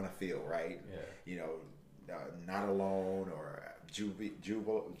way you want to feel, right? Yeah. Not Alone or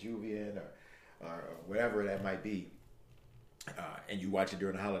Juvian or whatever that might be. And you watch it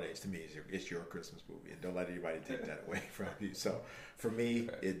during the holidays. To me, it's your Christmas movie, and don't let anybody take that away from you. So, for me,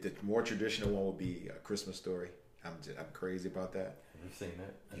 the more traditional one would be A Christmas Story. I'm crazy about that. Have you seen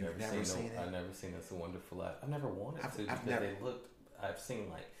that? You've never seen it? I've never seen It's a Wonderful Life. I've never wanted to because they looked. I've seen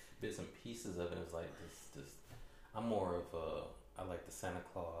like bits and pieces of it. It's like this. I'm more of I like the Santa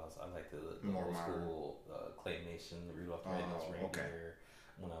Claus. I like the old school claymation, the Rudolph the Red-Nosed Reindeer. Okay.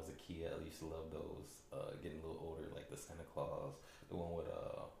 When I was a kid, I used to love those. Getting a little older, like the Santa Claus, the one with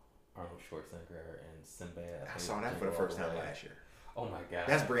Arnold Schwarzenegger and Sinbad. I saw that for the first time last year. Oh my god,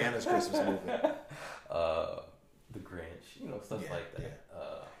 that's Brianna's Christmas movie. The Grinch, stuff like that.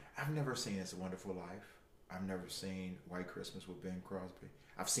 Yeah. I've never seen It's a Wonderful Life. I've never seen White Christmas with Ben Crosby.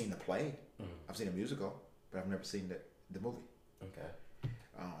 I've seen the play. I've seen a musical, but I've never seen the movie. Okay.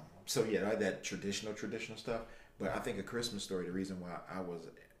 So yeah, I like that traditional stuff. But I think A Christmas Story, the reason why I was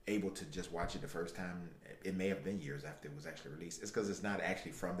able to just watch it the first time, it may have been years after it was actually released, is because it's not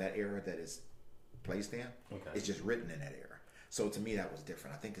actually from that era that it's placed in. Okay. It's just written in that era. So to me, that was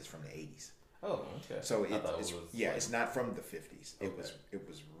different. I think it's from the 80s. Oh, okay. So it's it's not from the 50s. Okay. It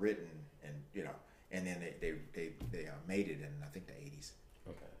was written, and and then they made it in, I think, the 80s.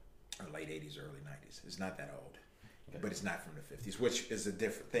 Okay. Or late 80s, early 90s. It's not that old. Okay. But it's not from the 50s, which is a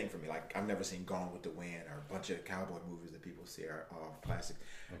different thing for me. Like, I've never seen Gone with the Wind or a bunch of cowboy movies that people say are all classics.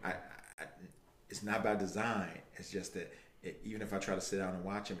 Okay. It's not by design. It's just that even if I try to sit down and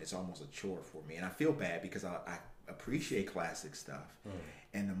watch them, it's almost a chore for me. And I feel bad because I appreciate classic stuff.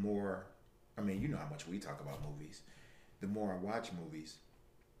 And the more, I mean, you know how much we talk about movies. The more I watch movies,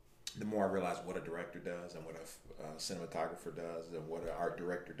 the more I realize what a director does and what a cinematographer does and what an art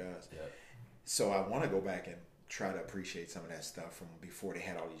director does. Yeah. So I want to go back and try to appreciate some of that stuff from before they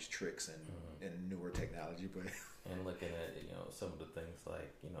had all these tricks and newer technology. But and looking at some of the things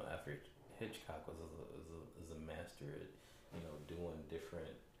like after Hitchcock was a master at doing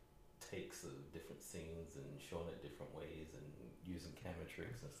different takes of different scenes and showing it different ways and using camera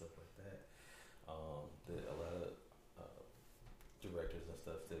tricks and stuff like that. That a lot of directors and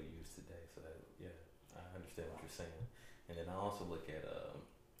stuff still use today. So that, yeah, I understand what you're saying. And then I also look at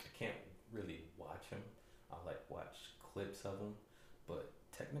I can't really watch them. I like watch clips of them, but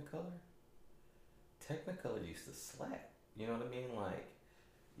Technicolor used to slap. You know what I mean? Like,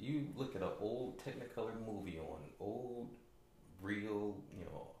 you look at an old Technicolor movie on old, real,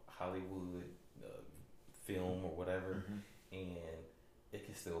 Hollywood film or whatever, and it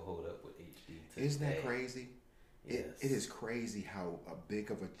can still hold up with HD today. Isn't that crazy? Yes. It is crazy how big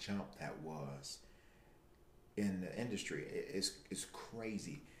of a jump that was in the industry. It's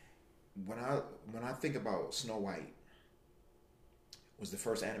crazy. When I think about Snow White, was the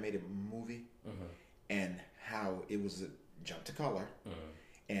first animated movie, and how it was a jump to color,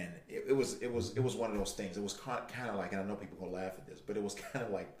 and it was one of those things. It was kind of like, and I know people gonna laugh at this, but it was kind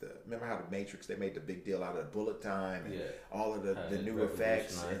of like remember how the Matrix, they made the big deal out of the bullet time and all of the new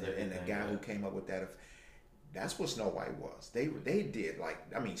effects and the guy who came up with that. That's what Snow White was. They did, like,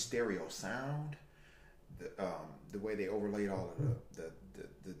 I mean, stereo sound, the way they overlaid all of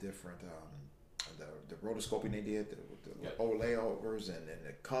the different the rotoscoping they did, the overlayovers and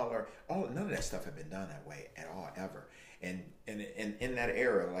the color, none of that stuff had been done that way at all ever. And in that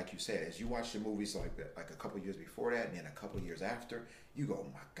era, like you said, as you watch the movies like a couple years before that and then a couple years after, you go,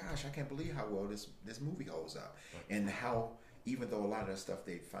 oh my gosh, I can't believe how well this movie holds up, and how even though a lot of that stuff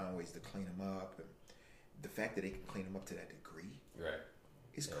they found ways to clean them up, and the fact that they can clean them up to that degree, right,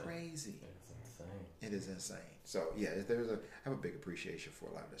 is crazy. It's insane. It is insane. So yeah, I have a big appreciation for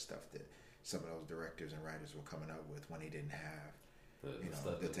a lot of the stuff that some of those directors and writers were coming up with when they didn't have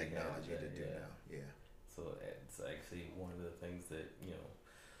the technology to do now. Yeah. So it's actually one of the things that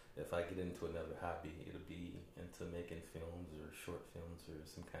if I get into another hobby, it'll be into making films or short films or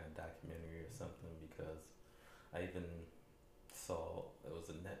some kind of documentary or something, because I even saw it was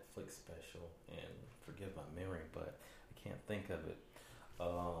a Netflix special, and forgive my memory, but I can't think of it.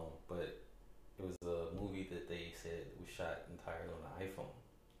 But it was a movie that they said was shot entirely on an iPhone.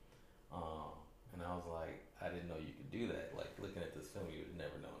 And I was like, I didn't know you could do that. Like, looking at this film, you would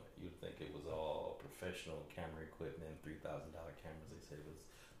never know it. You'd think it was all professional camera equipment, $3,000 cameras. They said the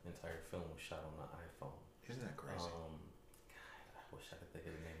entire film was shot on an iPhone. Isn't that crazy? God, I wish I could think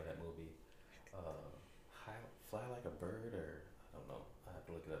of the name of that movie. Fly Like a Bird, or I don't know. I have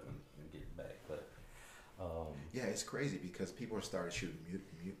to look it up and get it back. But yeah, it's crazy because people started shooting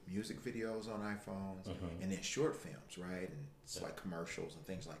music videos on iPhones and then short films, right? And it's like commercials and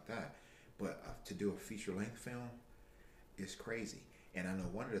things like that. But to do a feature-length film is crazy. And I know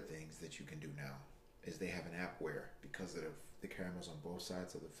one of the things that you can do now is they have an app where, because of the cameras on both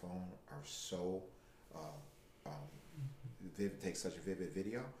sides of the phone are so take such a vivid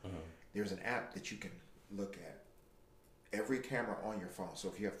video, there's an app that you can look at every camera on your phone. So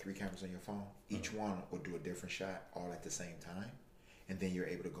if you have 3 cameras on your phone, each one will do a different shot all at the same time, and then you're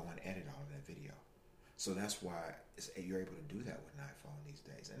able to go and edit all of that video. So that's why you're able to do that with an iPhone these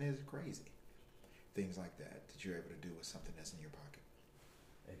days, and it's crazy. Things like that you're able to do with something that's in your pocket.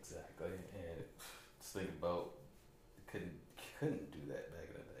 Exactly, and just think about couldn't do that back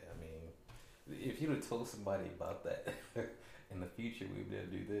in the day. I mean, if you'd have told somebody about that in the future, we'd be able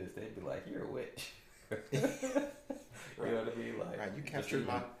to do this, they'd be like, "You're a witch." You know what I mean? Like, right, you captured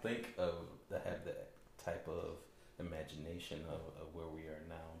my think of have that type of imagination of where we are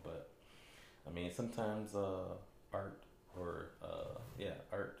now. But I mean, sometimes art or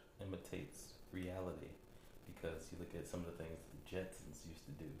art imitates reality because you look at some of the things the Jetsons used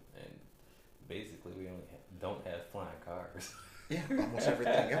to do, and basically we don't have flying cars. Yeah, almost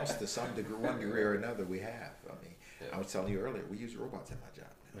everything else to some degree, one degree or another, we have. I mean, I was telling you earlier, we use robots at my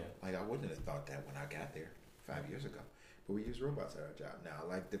job now. Yeah. Like I wouldn't have thought that when I got there 5 years ago, but we use robots at our job now.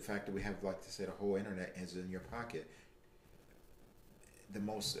 Like the fact that we have, like to say, the whole internet is in your pocket. The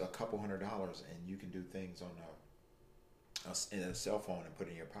most a couple $100, and you can do things on in a cell phone and put it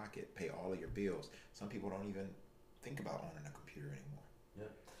in your pocket, pay all of your bills. Some people don't even think about owning a computer anymore.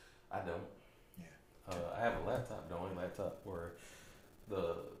 Yeah, I don't. Yeah. I have a laptop. The only laptop where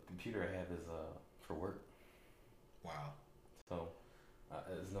the computer I have is for work. Wow. So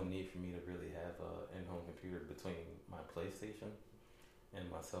there's no need for me to really have an in-home computer between my PlayStation and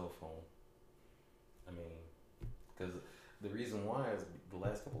my cell phone. I mean, because the reason why is the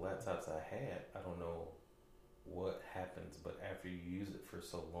last couple laptops I had, I don't know what happens, but after you use it for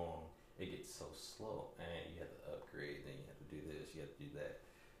so long, it gets so slow, and you have to upgrade, then you have to do this, you have to do that.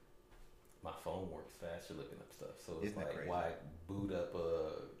 My phone works faster looking up stuff, so it's Isn't that like, crazy? why boot up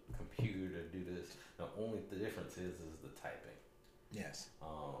a computer to do this? The only difference is the typing. Yes.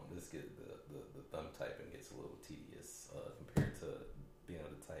 The thumb typing gets a little tedious compared to being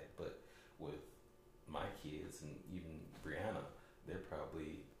able to type, but with my kids and even Brianna, they're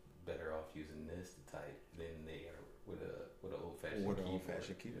probably better off using this to type than they are with an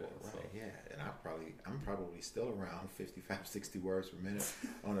old-fashioned keyboard. Right? So, Yeah, and I'm probably still around 55, 60 words per minute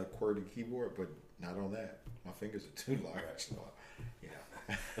on a QWERTY keyboard, but not on that. My fingers are too large. Right. So,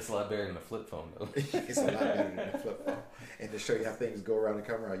 it's a lot better than a flip phone, though. it's a lot better than the flip phone. And to show you how things go around and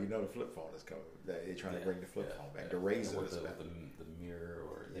come around, you know the flip phone is coming. They're trying to bring the flip phone back. The Razor with is the, back. the mirror,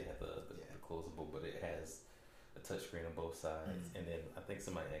 or they have the closable, but it has a touchscreen on both sides. And then I think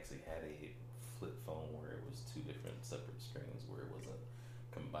somebody actually had a flip phone where it was two different separate screens where it wasn't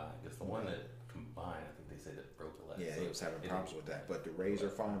combined. Because the one that combined, I think they said it broke a lot. Yeah, so he was having problems with that. But the Razor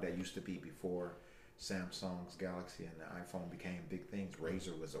phone that used to be before Samsung's Galaxy and the iPhone became big things.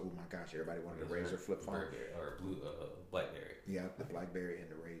 Razor was, oh my gosh, everybody wanted a Razor flip phone. Or BlackBerry. Yeah, the BlackBerry and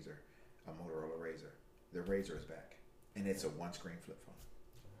the Razor, a Motorola Razor. The Razor is back, and it's a one-screen flip phone.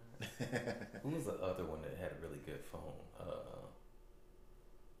 Who was the other one that had a really good phone?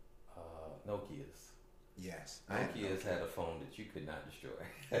 Nokia's. Yes, Nokia's had a phone that you could not destroy.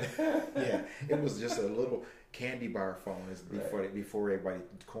 Yeah, it was just a little candy bar phone before everybody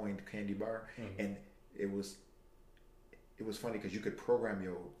coined candy bar, and it was funny because you could program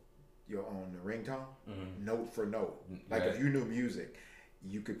your own ringtone note for note. Like if you knew music,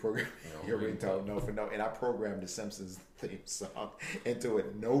 you could program your ringtone note for note. And I programmed the Simpsons theme song into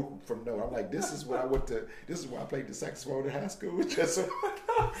it note from note. I'm like, this is why I played the saxophone in high school, just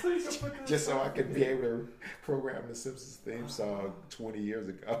so I could be able to program the Simpsons theme song 20 years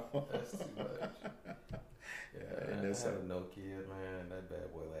ago. That's too much. Yeah, and I had a Nokia, man. That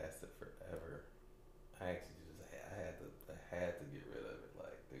bad boy lasted forever. I actually I had to get rid of it.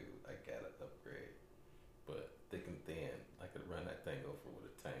 Like, dude, I gotta upgrade. But thick and thin, I could run that thing over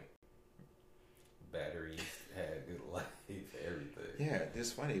with a tank. Batteries had good life, everything. Yeah,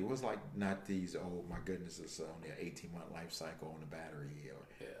 it's funny. It was like not these. Oh my goodness, it's only an 18-month life cycle on the battery.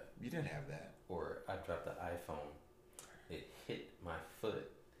 You didn't have that. Or I dropped the iPhone. It hit my foot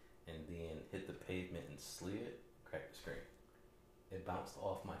and then hit the pavement and slid, cracked the screen. It bounced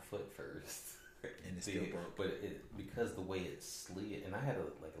off my foot first. And it still broke. But because the way it slid, and I had a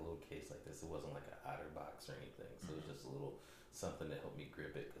little case like this. It wasn't like an OtterBox or anything. So it was just a little something to help me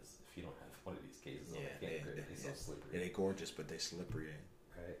grip it. Because if you don't have one of these cases, you can't grip it. It's so slippery. They're gorgeous, but they're slippery.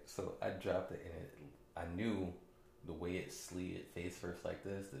 Right. So I dropped it, and I knew the way it slid face first like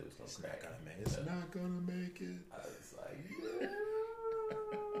this, that it was gonna crack. It's not gonna make it. I was like,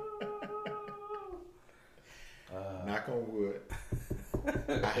 knock on wood.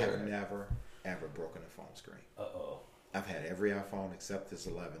 I have never ever broken a phone screen. I've had every iPhone except this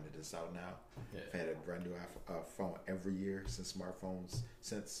 11 that is out now. Yeah. I've had a brand new phone every year since smartphones,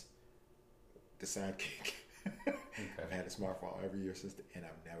 since the Sidekick. I've had a smartphone every year and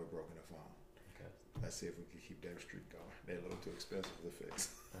I've never broken a phone. Okay. Let's see if we can keep that streak going. They're a little too expensive to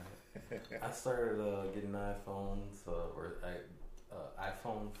fix. I started getting iPhones,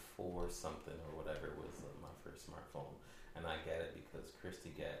 iPhone 4 something or whatever was my first smartphone, and I got it because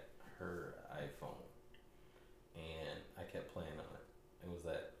Christy got her iPhone, and I kept playing on it. It was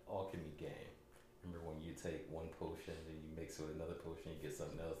that alchemy game. Remember when you take one potion and you mix it with another potion, you get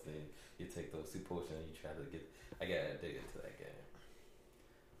something else, then you take those two potions and you try to get. I got addicted to that game.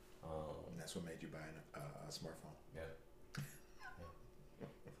 And that's what made you buy a smartphone. Yeah.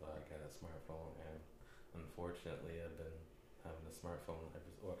 I got a smartphone, and unfortunately, I've been having a smartphone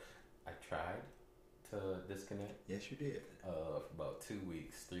I tried to disconnect. Yes, you did. For about 2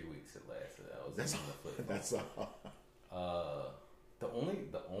 weeks, 3 weeks it lasted. I was That's on the flip phone. That's all. The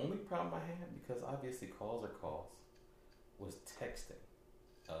only problem I had, because obviously calls are calls, was texting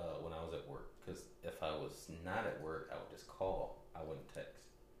when I was at work. Because if I was not at work, I would just call. I wouldn't text.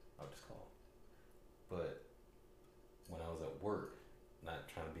 I would just call. But when I was at work, not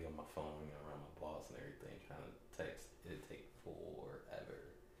trying to be on my phone, around my boss and everything, trying to text, it'd take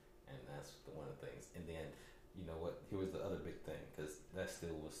forever. And that's one of the things. And then, you know what? Here was the other big thing, because that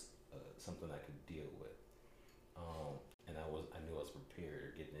still was something I could deal with. And I knew I was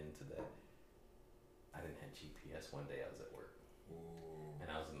prepared getting into that. I didn't have GPS one day. I was at work. Ooh.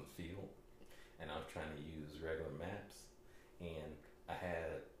 And I was in the field, and I was trying to use regular maps, and I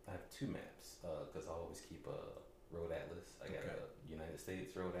have 2 maps because I always keep a road atlas. I got a United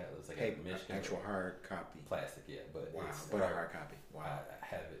States road atlas. I got a Michigan actual hard copy. Plastic, yeah, but wow, it's but a hard copy. Wow, I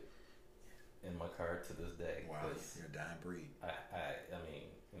have it in my car to this day. Wow, you're a dying breed. I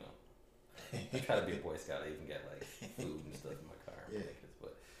mean, you know, I try to be a Boy Scout. I even got like food and stuff in my car. Yeah.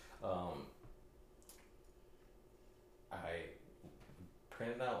 But I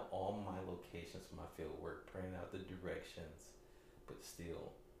printed out all my locations for my field work, printed out the directions, but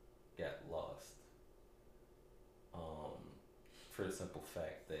still got lost. For the simple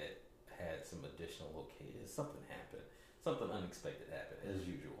fact that I had some additional locations. Something happened. Something unexpected happened, as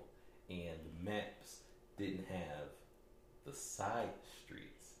usual. And the maps didn't have the side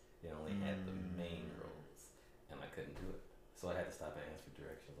streets. They only had the main roads. And I couldn't do it. So I had to stop and ask for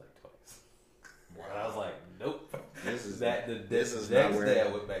directions like twice. Wow. And I was like, nope. This is not where I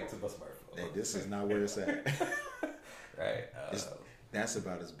went back to my smartphone. Hey, this is not where it's at. Right. That's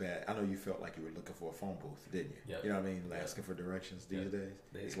about as bad. I know you felt like you were looking for a phone booth, didn't you? Yep. You know what I mean? Like asking for directions these days.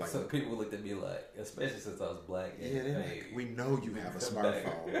 It's like some people looked at me like, especially since I was black. Yeah, they're like, we know you have a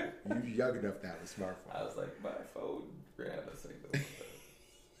smartphone. You're young enough to have a smartphone. I was like, my phone ran out of signal.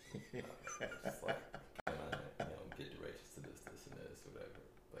 Just like, get directions to this and this, whatever.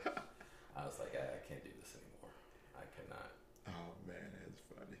 But I was like, I can't do this anymore. I cannot. Oh man, that's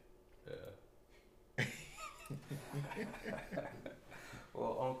funny. Yeah.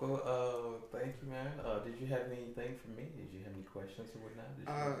 Well, Uncle, thank you, man. Did you have anything for me? Did you have any questions or whatnot?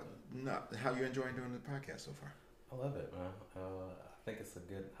 No. How you enjoying doing the podcast so far? I love it, man. I think it's a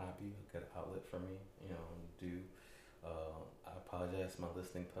good hobby, a good outlet for me. I apologize to my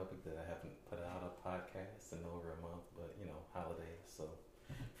listening public that I haven't put out a podcast in over a month, but holidays, so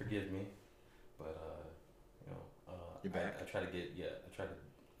forgive me. But you're back. I try to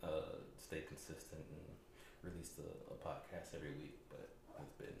stay consistent and release a podcast every week, but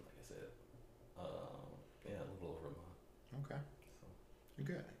it's been, like I said, a little over a month. Okay. So. You're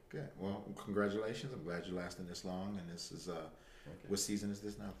good. Well, congratulations. I'm glad you're lasting this long. And this is, what season is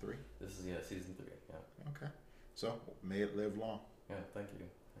this now? 3? This is, season 3, yeah. Okay. So, may it live long. Yeah, thank you.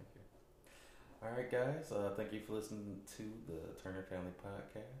 All right, guys. Thank you for listening to the Turner Family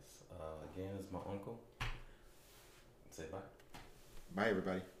Podcast. Again, it's my uncle. Say bye. Bye,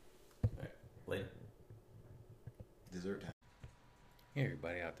 everybody. All right. Later. Dessert time. Hey,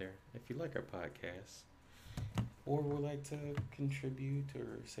 everybody out there. If you like our podcast or would like to contribute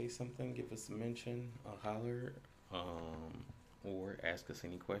or say something, give us a mention, a holler, or ask us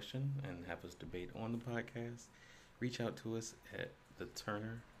any question and have us debate on the podcast, reach out to us at the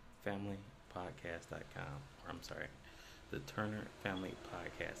Turner Family Podcast at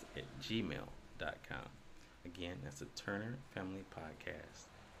gmail.com. Again, that's the Turner Family Podcast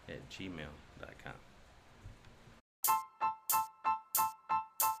at gmail.com.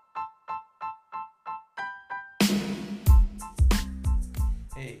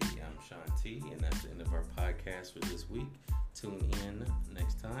 Hey, I'm Sean T, and that's the end of our podcast for this week. Tune in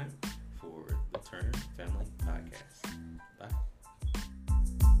next time.